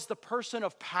father was the person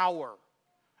of power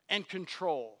and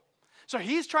control. So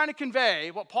he's trying to convey,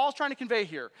 what Paul's trying to convey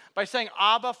here by saying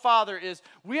Abba, Father, is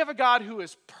we have a God who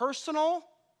is personal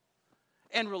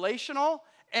and relational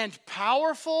and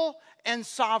powerful and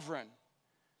sovereign.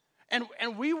 And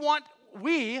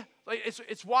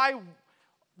it's why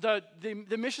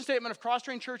the mission statement of Cross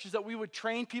Train Church is that we would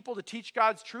train people to teach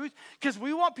God's truth, because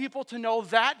we want people to know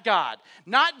that God,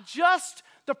 not just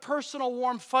the personal,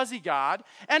 warm, fuzzy God,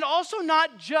 and also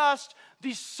not just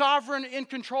the sovereign, in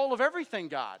control of everything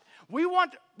God. We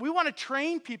want to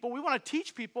train people, we want to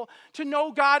teach people to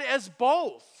know God as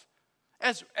both,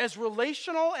 as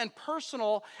relational and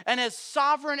personal, and as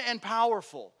sovereign and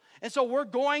powerful. And so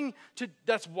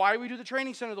that's why we do the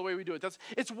training center the way we do it.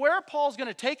 It's where Paul's going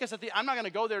to take us I'm not going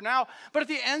to go there now, but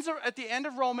at the end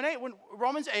of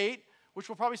Romans 8, which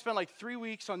we'll probably spend 3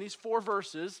 weeks on these 4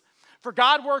 verses, for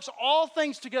God works all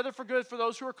things together for good for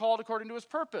those who are called according to his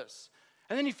purpose.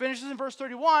 And then he finishes in verse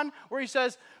 31 where he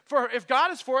says, for if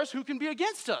God is for us, who can be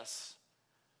against us?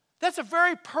 That's a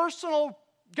very personal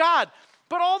God.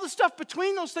 But all the stuff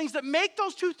between those things that make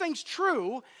those two things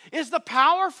true is the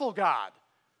powerful God.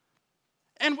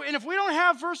 And if we don't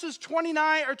have verses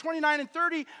 29 and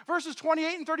 30, verses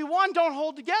 28 and 31 don't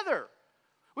hold together.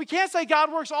 We can't say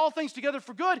God works all things together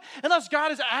for good unless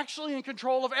God is actually in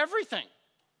control of everything.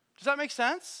 Does that make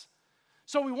sense?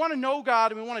 So we want to know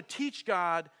God and we want to teach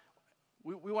God.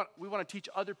 We want to teach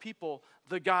other people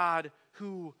the God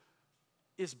who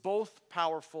is both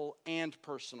powerful and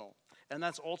personal. And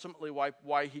that's ultimately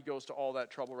why he goes to all that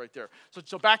trouble right there.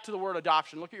 So back to the word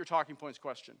adoption. Look at your talking points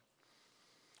question.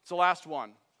 It's the last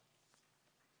one.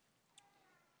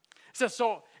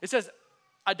 It says,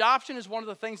 adoption is one of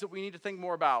the things that we need to think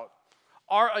more about.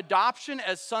 Our adoption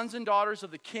as sons and daughters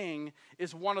of the King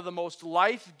is one of the most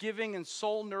life-giving and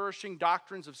soul-nourishing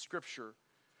doctrines of Scripture.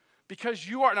 Because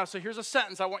you are, now so here's a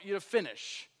sentence I want you to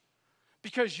finish.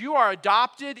 Because you are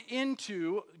adopted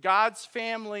into God's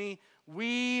family,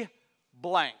 we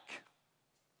blank.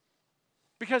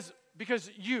 Because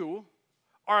you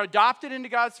are adopted into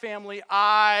God's family,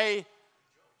 I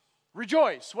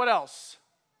rejoice. What else?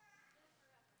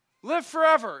 Live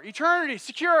forever. Eternity,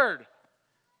 secured.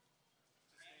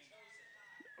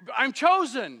 I'm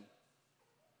chosen.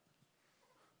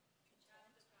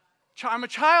 I'm a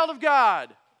child of God.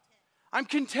 I'm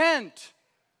content.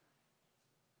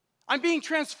 I'm being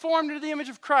transformed into the image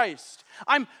of Christ.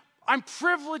 I'm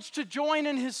privileged to join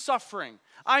in his suffering.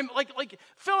 I'm like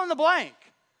fill in the blank.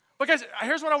 Because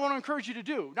here's what I want to encourage you to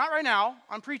do. Not right now,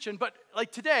 I'm preaching, but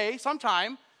like today,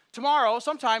 sometime, tomorrow,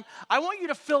 sometime, I want you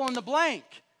to fill in the blank.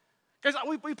 Guys,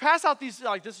 we pass out these,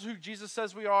 like this is who Jesus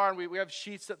says we are, and we have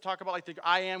sheets that talk about like the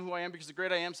I am who I am because the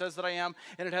great I am says that I am,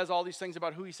 and it has all these things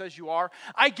about who he says you are.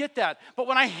 I get that. But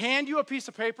when I hand you a piece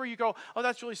of paper, you go, oh,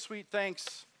 that's really sweet,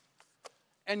 thanks.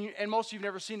 And most of you have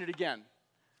never seen it again.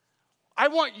 I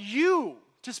want you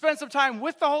to spend some time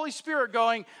with the Holy Spirit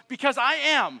going, because I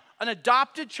am an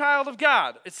adopted child of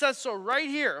God. It says so right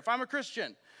here, if I'm a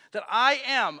Christian, that I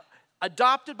am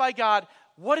adopted by God.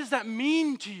 What does that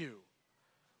mean to you?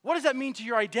 What does that mean to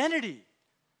your identity?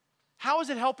 How is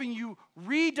it helping you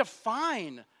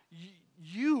redefine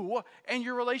you and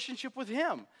your relationship with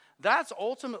him? That's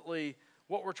ultimately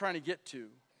what we're trying to get to.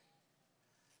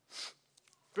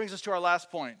 Brings us to our last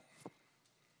point.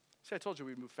 See, I told you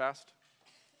we'd move fast.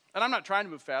 And I'm not trying to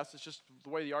move fast. It's just the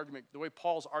way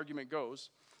Paul's argument goes.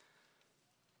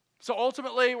 So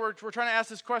ultimately, we're trying to ask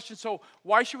this question. So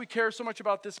why should we care so much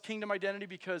about this kingdom identity?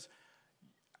 Because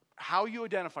how you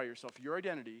identify yourself, your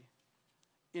identity,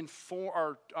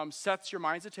 sets your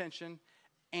mind's attention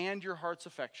and your heart's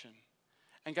affection.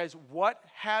 And guys,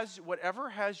 whatever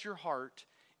has your heart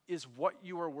is what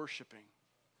you are worshiping.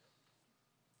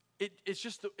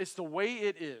 It's the way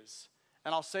it is.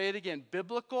 And I'll say it again.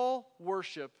 Biblical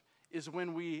worship is when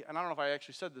and I don't know if I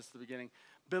actually said this at the beginning,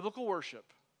 biblical worship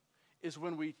is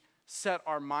when we set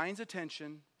our mind's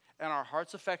attention and our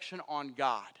heart's affection on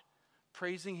God,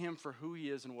 praising him for who he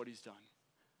is and what he's done.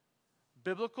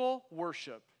 Biblical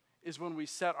worship is when we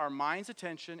set our mind's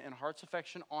attention and heart's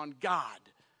affection on God,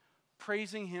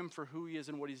 praising him for who he is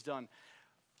and what he's done.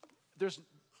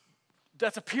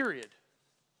 That's a period.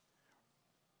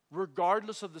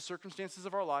 Regardless of the circumstances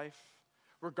of our life,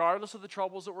 regardless of the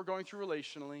troubles that we're going through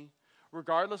relationally,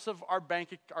 regardless of our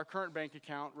current bank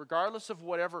account, regardless of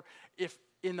whatever, if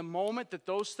in the moment that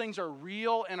those things are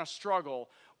real and a struggle,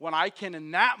 when I can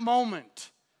in that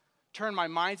moment turn my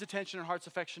mind's attention and heart's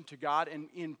affection to God and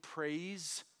in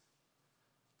praise,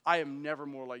 I am never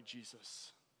more like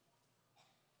Jesus.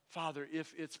 Father,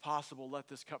 if it's possible, let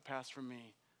this cup pass from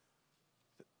me.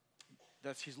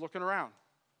 He's looking around.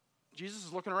 Jesus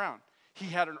is looking around.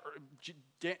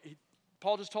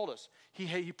 Paul just told us,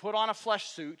 he put on a flesh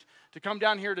suit to come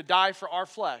down here to die for our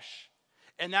flesh.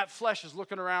 And that flesh is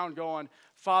looking around going,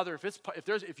 Father,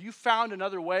 if you found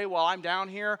another way while I'm down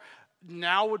here,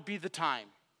 now would be the time.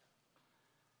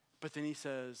 But then he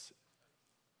says,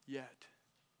 yet,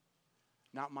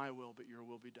 not my will, but your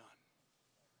will be done.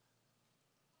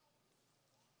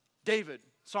 David,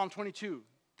 Psalm 22,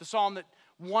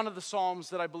 one of the Psalms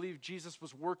that I believe Jesus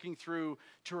was working through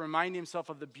to remind himself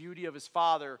of the beauty of his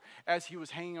Father as he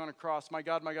was hanging on a cross. My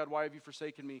God, why have you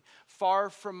forsaken me? Far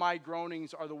from my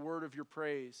groanings are the word of your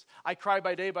praise. I cry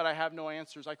by day, but I have no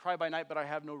answers. I cry by night, but I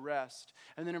have no rest.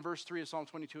 And then in verse 3 of Psalm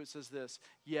 22, it says this,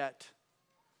 yet.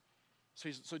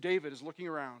 So David is looking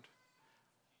around.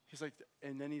 He's like,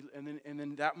 and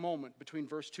then that moment between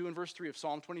verse 2 and verse 3 of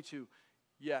Psalm 22,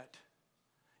 yet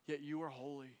you are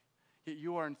holy. Yet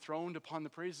you are enthroned upon the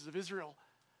praises of Israel.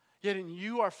 Yet in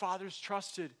you our fathers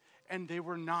trusted, and they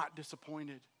were not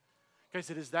disappointed.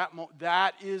 Guys,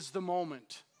 that is the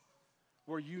moment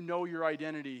where you know your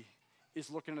identity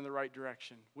is looking in the right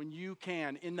direction. When you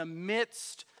can, in the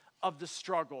midst of the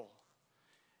struggle,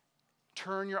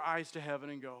 turn your eyes to heaven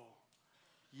and go,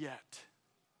 yet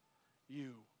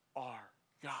you are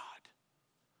God.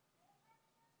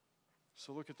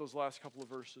 So look at those last couple of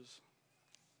verses.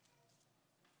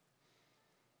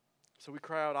 So we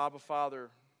cry out, Abba, Father.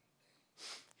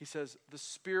 He says, the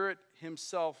Spirit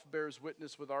himself bears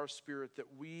witness with our spirit that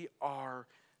we are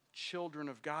children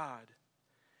of God.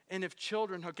 And if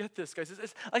children, now get this, guys,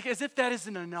 it's like as if that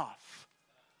isn't enough.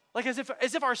 Like as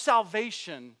if our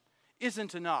salvation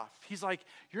isn't enough. He's like,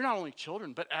 you're not only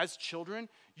children, but as children,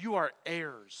 you are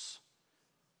heirs.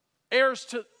 Heirs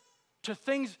to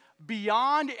things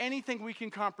beyond anything we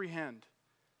can comprehend.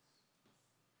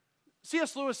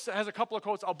 C.S. Lewis has a couple of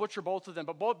quotes. I'll butcher both of them,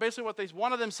 but basically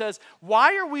one of them says,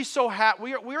 why are we so happy?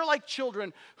 We are like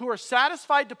children who are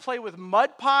satisfied to play with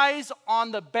mud pies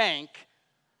on the bank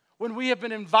when we have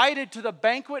been invited to the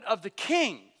banquet of the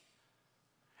king.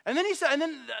 And then he said, and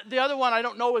then the other one I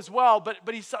don't know as well, but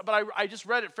I just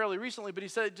read it fairly recently. But he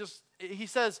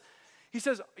says,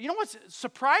 you know what's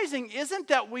surprising isn't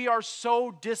that we are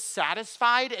so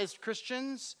dissatisfied as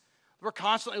Christians. We're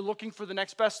constantly looking for the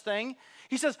next best thing.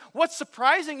 He says, what's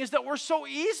surprising is that we're so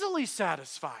easily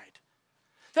satisfied.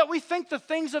 That we think the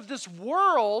things of this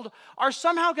world are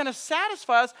somehow going to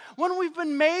satisfy us when we've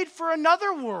been made for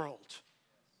another world.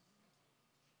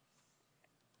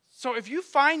 So if you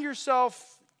find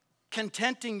yourself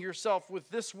contenting yourself with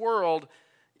this world,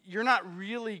 you're not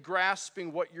really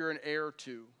grasping what you're an heir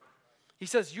to. He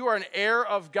says, you are an heir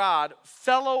of God,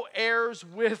 fellow heirs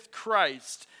with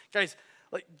Christ. Guys,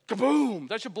 like, kaboom,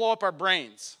 that should blow up our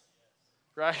brains,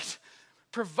 right?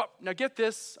 Now get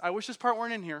this, I wish this part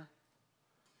weren't in here.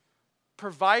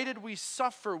 Provided we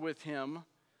suffer with him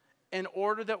in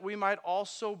order that we might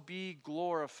also be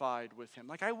glorified with him.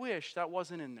 Like, I wish that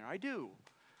wasn't in there. I do.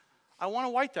 I want to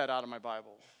wipe that out of my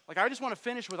Bible. Like, I just want to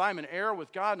finish with I'm an heir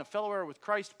with God and a fellow heir with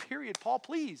Christ, period. Paul,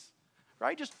 please.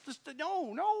 Right? Just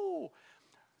no.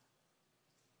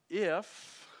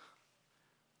 If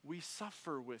we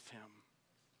suffer with him.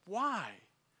 Why?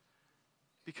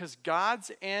 Because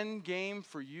God's end game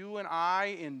for you and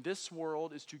I in this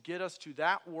world is to get us to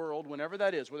that world, whenever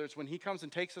that is, whether it's when he comes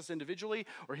and takes us individually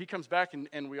or he comes back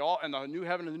and we all, and the new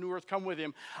heaven and the new earth come with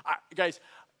him. Guys,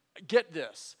 get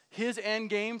this. His end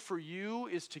game for you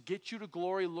is to get you to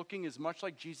glory looking as much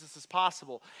like Jesus as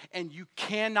possible. And you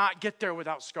cannot get there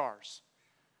without scars.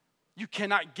 You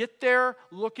cannot get there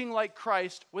looking like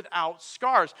Christ without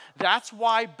scars. That's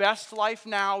why Best Life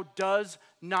Now does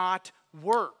not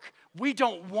work. We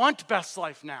don't best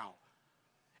life now.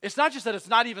 It's not just that it's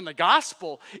not even the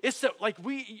gospel. It's that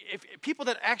if people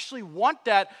that actually want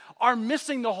that are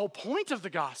missing the whole point of the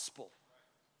gospel.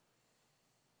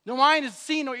 No mind has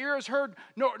seen, no ear has heard,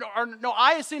 no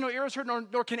eye has seen, no ear has heard,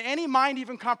 nor can any mind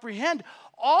even comprehend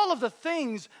all of the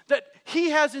things that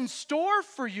he has in store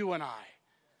for you and I.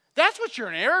 That's what you're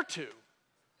an heir to.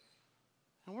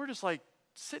 And we're just like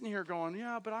sitting here going,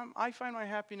 yeah, but I find my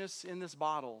happiness in this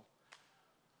bottle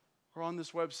or on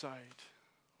this website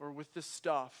or with this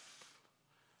stuff.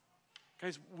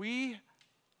 Guys,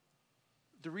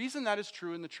 the reason that is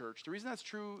true in the church, the reason that's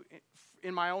true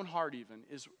in my own heart even,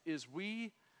 is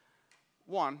we,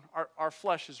 one, our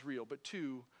flesh is real, but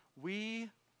two, we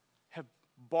have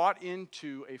bought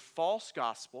into a false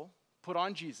gospel, put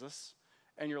on Jesus,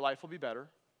 and your life will be better.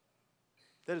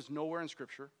 That is nowhere in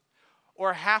Scripture.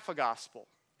 Or half a gospel.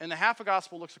 And the half a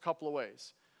gospel looks a couple of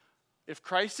ways. If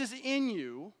Christ is in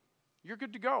you, you're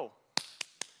good to go.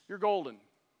 You're golden.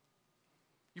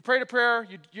 You prayed a prayer,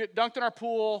 you get dunked in our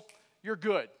pool, you're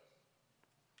good.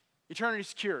 Eternity's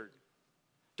secured.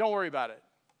 Don't worry about it.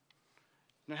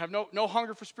 You have no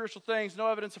hunger for spiritual things, no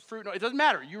evidence of fruit. No, it doesn't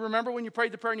matter. You remember when you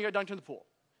prayed the prayer and you got dunked in the pool.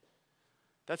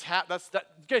 That's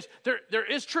that. Guys, there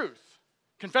is truth.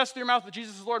 Confess with your mouth that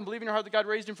Jesus is Lord and believe in your heart that God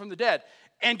raised him from the dead.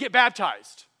 And get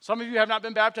baptized. Some of you have not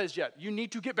been baptized yet. You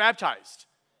need to get baptized.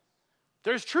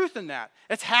 There's truth in that.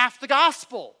 It's half the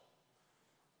gospel.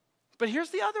 But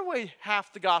here's the other way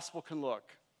half the gospel can look.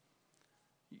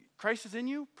 Christ is in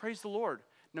you, praise the Lord.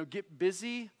 Now get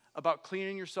busy about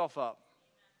cleaning yourself up.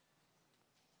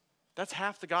 That's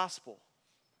half the gospel.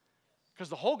 Because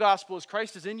the whole gospel is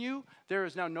Christ is in you, there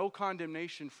is now no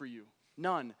condemnation for you.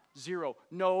 None. Zero.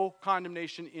 No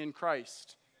condemnation in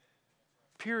Christ.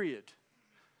 Period.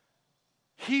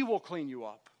 He will clean you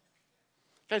up.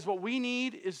 Guys, what we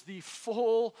need is the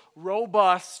full,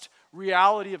 robust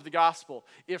reality of the gospel.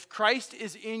 If Christ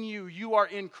is in you, you are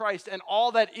in Christ, and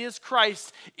all that is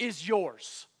Christ is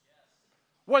yours.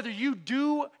 Whether you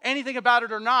do anything about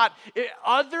it or not,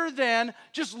 other than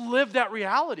just live that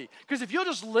reality. Because if you'll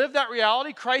just live that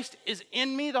reality, Christ is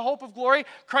in me, the hope of glory,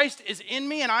 Christ is in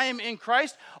me and I am in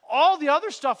Christ, all the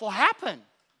other stuff will happen.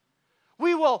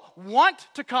 We will want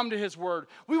to come to his word.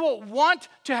 We will want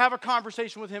to have a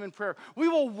conversation with him in prayer. We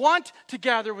will want to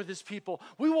gather with his people.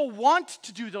 We will want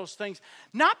to do those things,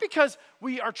 not because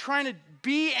we are trying to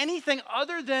be anything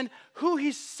other than who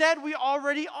he said we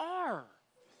already are.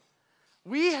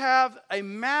 We have a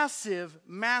massive,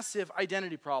 massive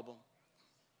identity problem.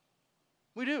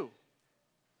 We do.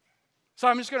 So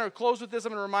I'm just going to close with this. I'm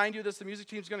going to remind you this. The music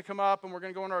team's going to come up, and we're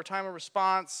going to go into our time of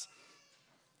response.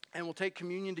 And we'll take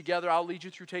communion together. I'll lead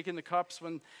you through taking the cups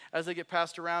as they get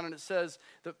passed around. And it says,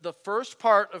 the first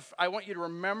part of, I want you to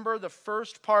remember the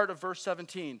first part of verse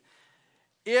 17.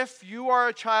 If you are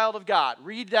a child of God,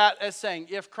 read that as saying,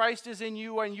 if Christ is in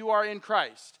you and you are in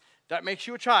Christ, that makes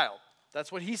you a child.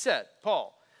 That's what he said,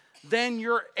 Paul. Then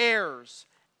you're heirs,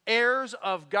 heirs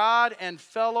of God and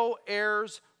fellow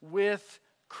heirs with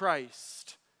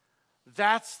Christ.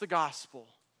 That's the gospel.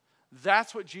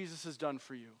 That's what Jesus has done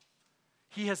for you.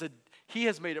 He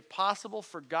has made it possible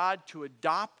for God to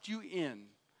adopt you in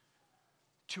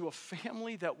to a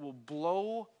family that will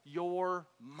blow your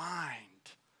mind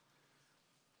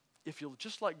if you'll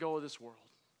just let go of this world.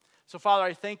 So, Father,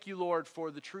 I thank you, Lord,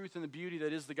 for the truth and the beauty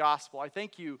that is the gospel. I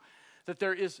thank you that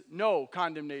there is no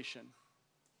condemnation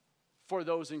for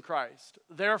those in Christ.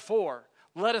 Therefore,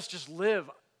 let us just live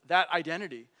that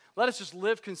identity. Let us just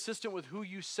live consistent with who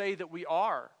you say that we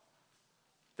are.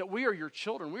 That we are your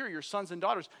children, we are your sons and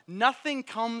daughters. Nothing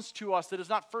comes to us that is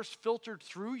not first filtered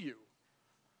through you.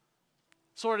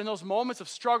 So Lord, in those moments of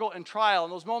struggle and trial,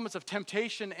 in those moments of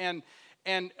temptation and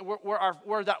where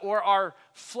our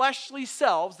fleshly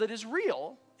selves that is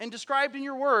real and described in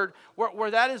your word,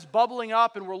 where that is bubbling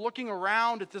up and we're looking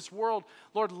around at this world,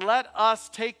 Lord, let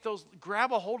us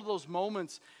grab a hold of those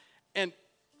moments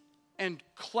and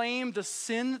claim the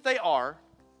sin that they are,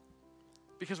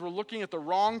 because we're looking at the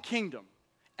wrong kingdom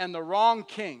and the wrong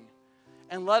king.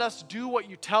 And let us do what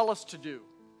you tell us to do,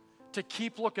 to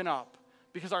keep looking up.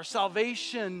 Because our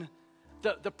salvation,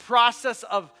 the process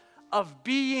of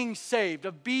being saved,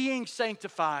 of being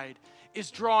sanctified,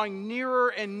 is drawing nearer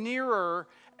and nearer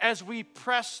as we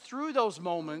press through those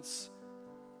moments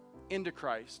into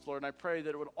Christ. Lord, and I pray that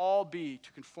it would all be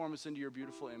to conform us into your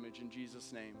beautiful image. In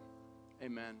Jesus' name,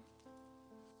 amen.